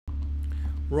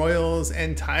Royals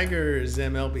and Tigers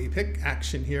MLB pick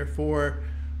action here for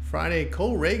Friday.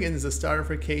 Cole Reagan's the starter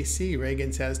for KC.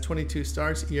 Reagan's has 22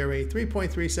 starts, ERA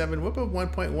 3.37, whip of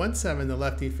 1.17. The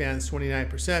lefty fans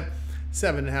 29%,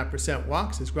 7.5%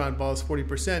 walks. His ground ball is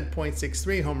 40%,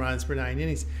 .63 home runs per 9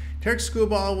 innings. Tarek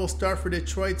Screwball will start for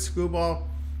Detroit. Screwball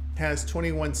has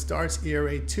 21 starts,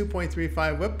 ERA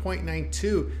 2.35, whip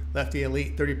 .92. Lefty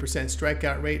elite, 30%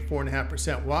 strikeout rate,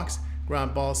 4.5% walks.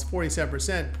 Ground balls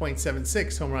 47%,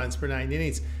 .76 home runs per 9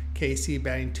 innings. KC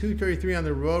batting .233 on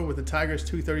the road with the Tigers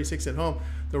 .236 at home.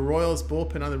 The Royals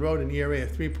bullpen on the road an ERA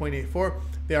of 3.84.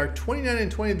 They are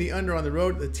 29-20 the under on the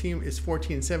road. The team is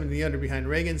 14-7 the under behind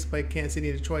Reagan's. Play Kansas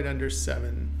City, Detroit under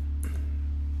 7.